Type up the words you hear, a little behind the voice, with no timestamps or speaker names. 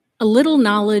A little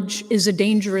knowledge is a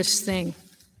dangerous thing.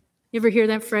 You ever hear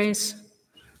that phrase?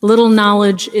 Little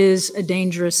knowledge is a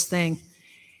dangerous thing.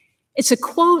 It's a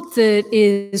quote that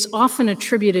is often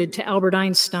attributed to Albert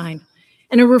Einstein,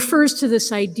 and it refers to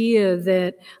this idea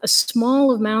that a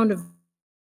small amount of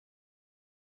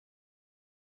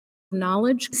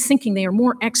knowledge, thinking they are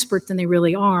more expert than they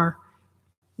really are,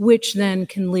 which then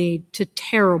can lead to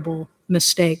terrible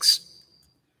mistakes.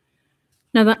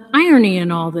 Now, the irony in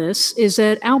all this is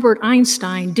that Albert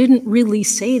Einstein didn't really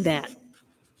say that,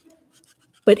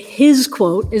 but his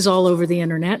quote is all over the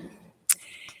internet.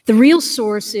 The real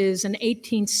source is an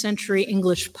 18th century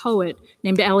English poet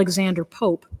named Alexander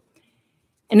Pope,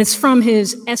 and it's from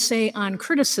his essay on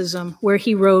criticism where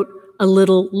he wrote, "A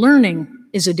little learning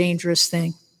is a dangerous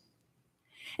thing."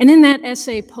 And in that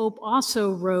essay, Pope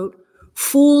also wrote,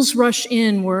 "Fools rush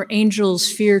in where angels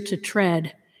fear to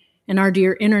tread." And our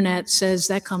dear internet says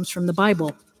that comes from the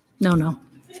Bible. No.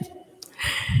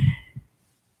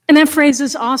 And that phrase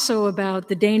is also about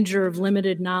the danger of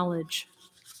limited knowledge,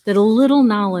 that a little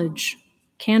knowledge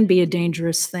can be a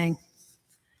dangerous thing.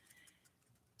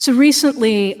 So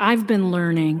recently, I've been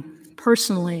learning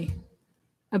personally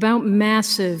about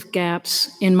massive gaps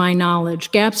in my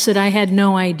knowledge, gaps that I had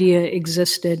no idea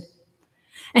existed.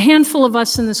 A handful of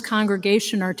us in this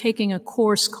congregation are taking a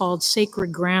course called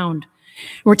Sacred Ground.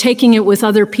 We're taking it with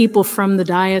other people from the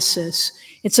diocese.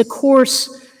 It's a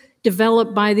course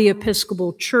developed by the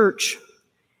Episcopal Church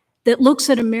that looks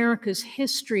at America's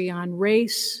history on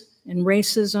race and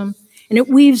racism, and it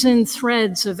weaves in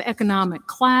threads of economic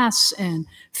class and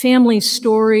family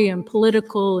story and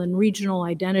political and regional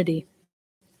identity.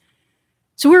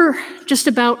 So we're just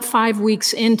about 5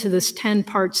 weeks into this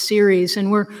 10-part series, and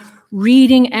we're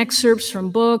reading excerpts from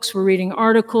books, we're reading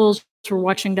articles, we're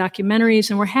watching documentaries,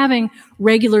 and we're having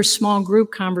regular small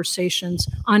group conversations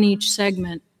on each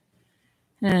segment.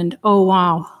 And oh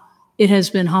wow, it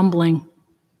has been humbling.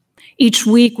 Each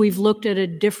week we've looked at a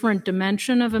different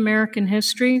dimension of American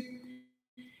history,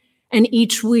 and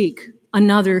each week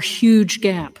another huge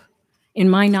gap in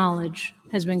my knowledge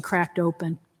has been cracked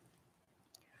open.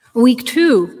 Week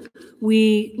 2,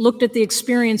 we looked at the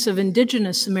experience of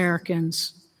Indigenous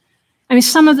Americans. I mean,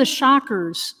 some of the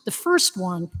shockers, the first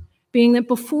one being that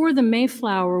before the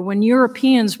Mayflower, when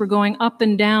Europeans were going up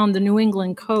and down the New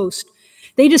England coast,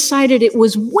 they decided it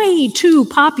was way too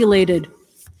populated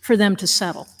for them to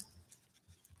settle.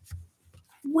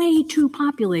 Way too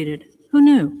populated. Who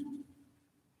knew?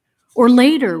 Or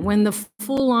later, when the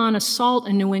full-on assault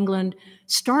in New England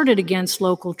started against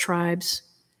local tribes,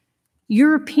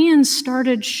 Europeans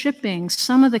started shipping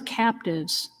some of the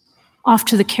captives off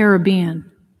to the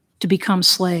Caribbean to become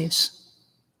slaves.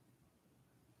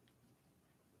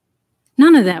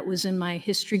 None of that was in my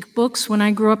history books when I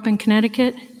grew up in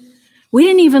Connecticut. We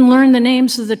didn't even learn the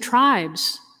names of the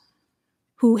tribes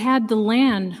who had the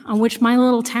land on which my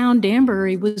little town,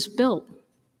 Danbury, was built.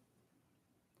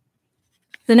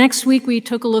 The next week, we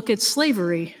took a look at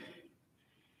slavery.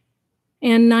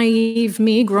 And naive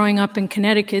me, growing up in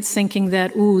Connecticut, thinking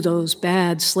that, those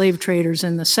bad slave traders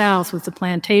in the South with the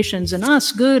plantations, and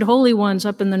us good holy ones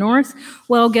up in the North.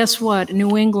 Well, guess what?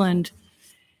 New England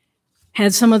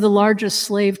had some of the largest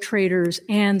slave traders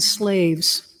and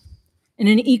slaves in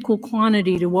an equal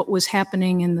quantity to what was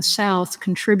happening in the South,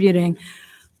 contributing,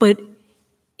 but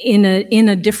in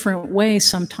a different way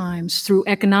sometimes, through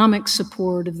economic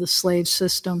support of the slave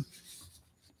system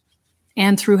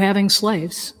and through having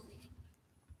slaves.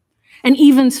 And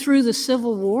even through the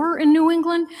Civil War in New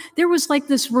England, there was like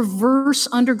this reverse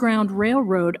underground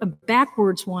railroad, a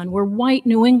backwards one, where white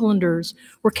New Englanders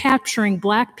were capturing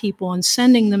black people and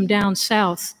sending them down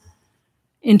south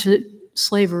into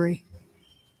slavery.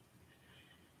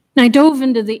 And I dove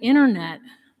into the internet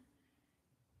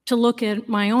to look at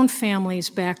my own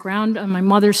family's background. On my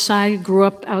mother's side, grew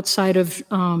up outside of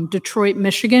Detroit,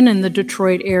 Michigan, in the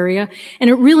Detroit area, and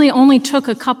it really only took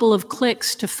a couple of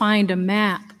clicks to find a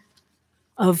map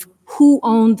of who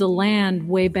owned the land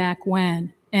way back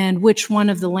when and which one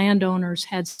of the landowners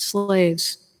had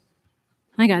slaves.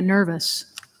 I got nervous.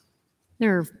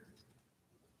 There are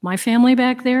my family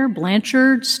back there,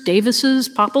 Blanchards, Davises,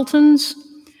 Poppletons.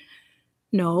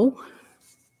 No.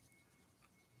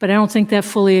 But I don't think that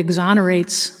fully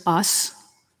exonerates us.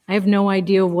 I have no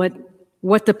idea what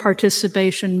the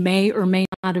participation may or may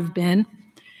not have been.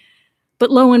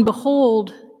 But lo and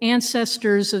behold,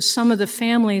 ancestors of some of the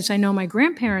families I know my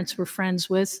grandparents were friends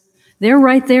with, they're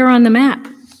right there on the map.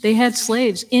 They had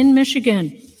slaves in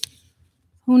Michigan.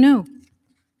 Who knew?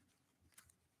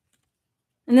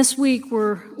 And this week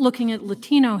we're looking at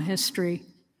Latino history.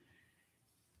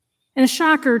 And a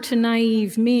shocker to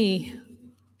naive me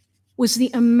was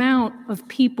the amount of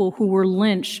people who were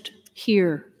lynched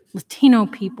here, Latino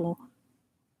people,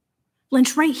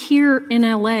 lynched right here in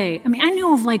LA. I mean, I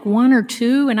knew of like one or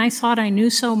two, and I thought I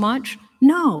knew so much.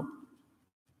 No.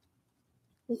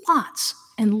 Lots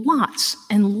and lots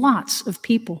and lots of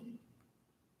people.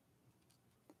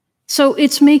 So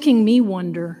it's making me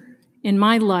wonder in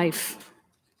my life,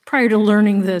 prior to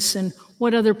learning this, and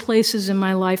what other places in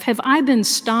my life have I been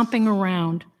stomping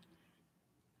around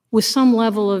with some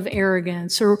level of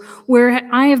arrogance, or where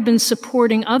I have been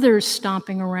supporting others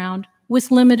stomping around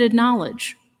with limited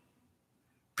knowledge,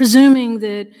 presuming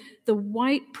that the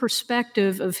white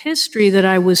perspective of history that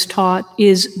I was taught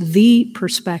is the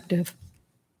perspective.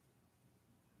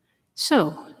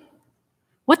 So,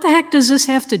 what the heck does this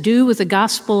have to do with the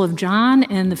Gospel of John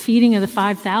and the feeding of the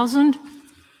 5,000?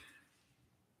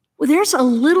 Well, there's a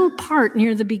little part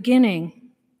near the beginning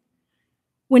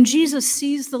when Jesus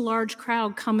sees the large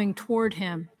crowd coming toward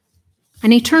him,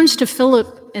 and he turns to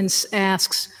Philip and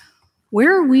asks,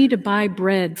 "Where are we to buy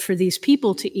bread for these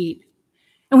people to eat?"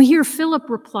 And we hear Philip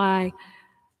reply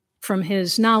from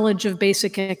his knowledge of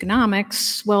basic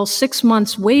economics, well, 6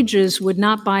 months' wages would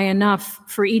not buy enough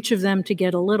for each of them to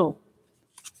get a little.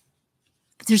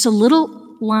 But there's a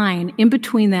little line in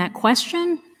between that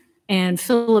question and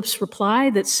Philip's reply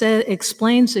that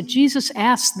explains that Jesus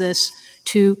asked this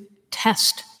to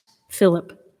test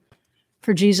Philip,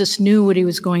 for Jesus knew what he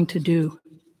was going to do.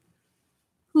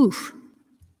 Oof.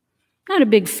 Not a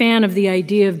big fan of the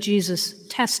idea of Jesus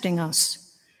testing us.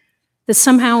 That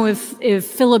somehow if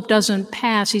Philip doesn't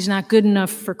pass, he's not good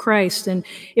enough for Christ. And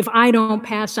if I don't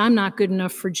pass, I'm not good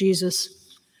enough for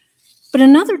Jesus. But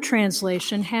another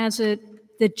translation has it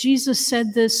that Jesus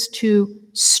said this to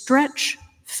stretch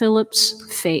Philip's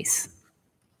faith.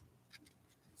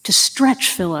 To stretch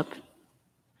Philip.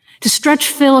 To stretch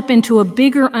Philip into a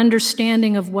bigger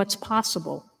understanding of what's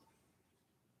possible.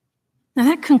 Now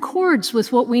that concords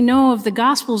with what we know of the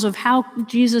Gospels of how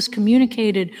Jesus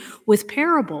communicated with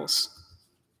parables.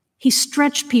 He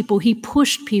stretched people, he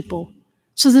pushed people.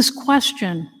 So this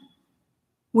question,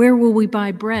 where will we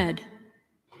buy bread,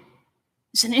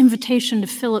 is an invitation to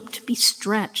Philip to be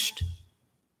stretched.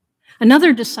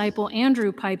 Another disciple,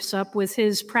 Andrew, pipes up with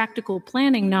his practical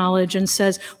planning knowledge and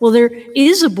says, well, there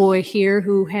is a boy here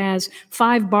who has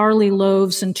 5 barley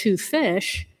loaves and 2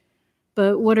 fish,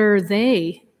 but what are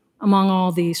they among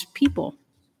all these people?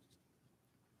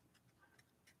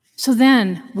 So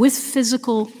then, with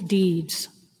physical deeds,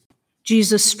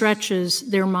 Jesus stretches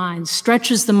their minds,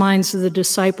 stretches the minds of the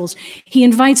disciples. He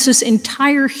invites this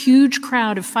entire huge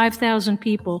crowd of 5,000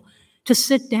 people to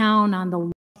sit down on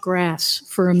the grass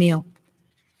for a meal.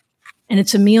 And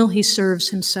it's a meal he serves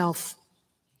himself.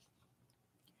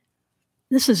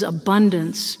 This is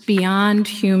abundance beyond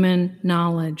human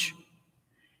knowledge.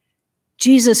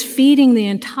 Jesus feeding the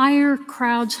entire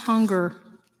crowd's hunger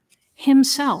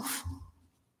himself.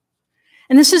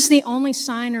 And this is the only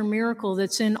sign or miracle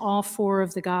that's in all 4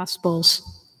 of the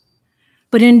Gospels.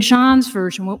 But in John's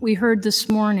version, what we heard this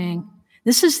morning,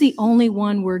 this is the only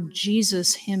one where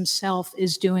Jesus himself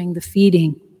is doing the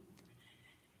feeding.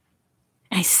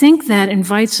 I think that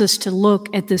invites us to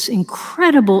look at this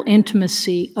incredible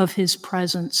intimacy of his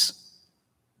presence.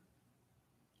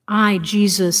 I,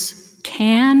 Jesus,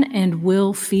 can and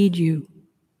will feed you.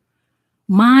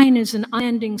 Mine is an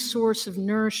unending source of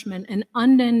nourishment, an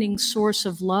unending source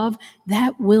of love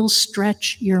that will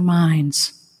stretch your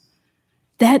minds.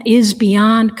 That is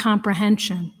beyond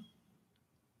comprehension.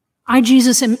 I,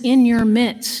 Jesus, am in your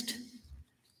midst,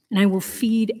 and I will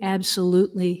feed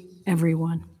absolutely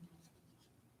everyone.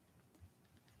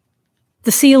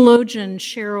 The theologian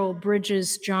Cheryl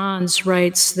Bridges Johns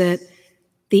writes that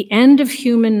the end of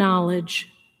human knowledge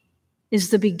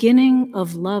is the beginning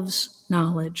of love's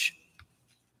knowledge.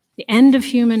 The end of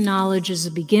human knowledge is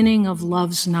the beginning of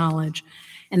love's knowledge,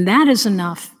 and that is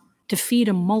enough to feed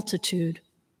a multitude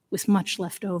with much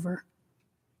left over.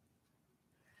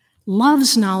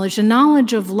 Love's knowledge, the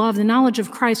knowledge of love, the knowledge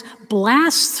of Christ,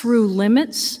 blasts through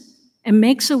limits and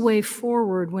makes a way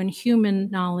forward when human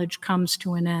knowledge comes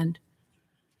to an end.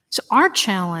 So our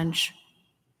challenge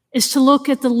is to look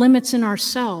at the limits in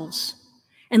ourselves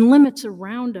and limits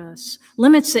around us,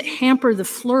 limits that hamper the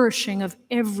flourishing of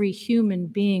every human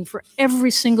being, for every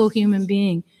single human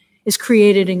being is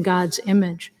created in God's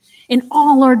image. In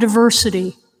all our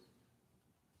diversity,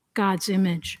 God's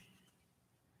image.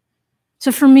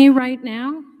 So for me right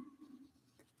now,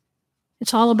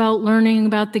 it's all about learning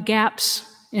about the gaps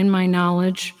in my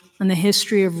knowledge on the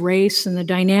history of race and the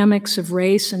dynamics of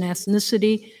race and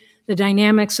ethnicity, the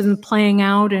dynamics of them playing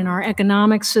out in our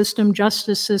economic system,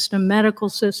 justice system, medical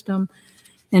system,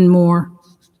 and more.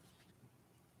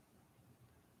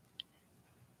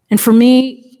 And for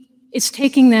me, it's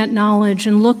taking that knowledge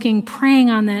and looking, praying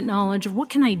on that knowledge of what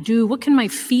can I do? What can my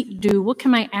feet do? What can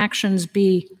my actions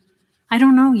be? I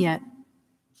don't know yet.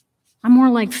 I'm more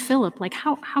like Philip, like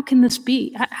how can this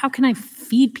be? How can I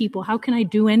feed people? How can I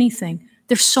do anything?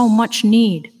 There's so much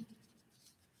need.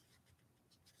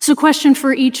 So the question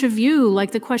for each of you,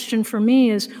 like the question for me,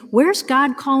 is where's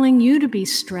God calling you to be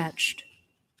stretched?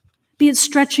 Be it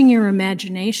stretching your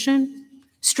imagination,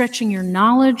 stretching your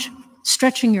knowledge,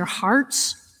 stretching your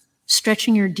hearts,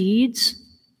 stretching your deeds.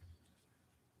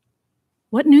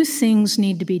 What new things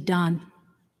need to be done?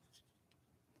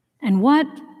 And what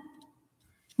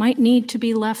might need to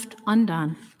be left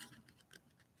undone?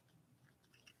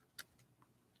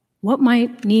 What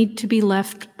might need to be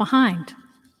left behind?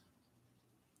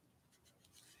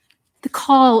 The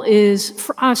call is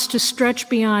for us to stretch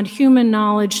beyond human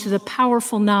knowledge to the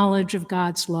powerful knowledge of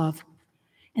God's love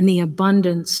and the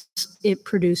abundance it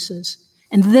produces.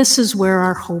 And this is where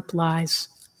our hope lies.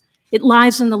 It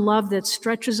lies in the love that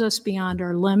stretches us beyond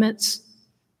our limits.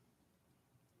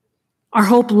 Our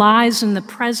hope lies in the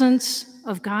presence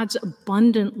of God's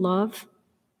abundant love.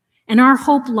 And our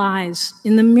hope lies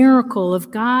in the miracle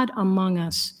of God among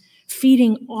us,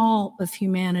 feeding all of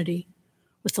humanity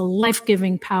with the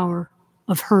life-giving power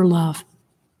of her love.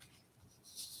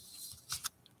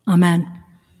 Amen.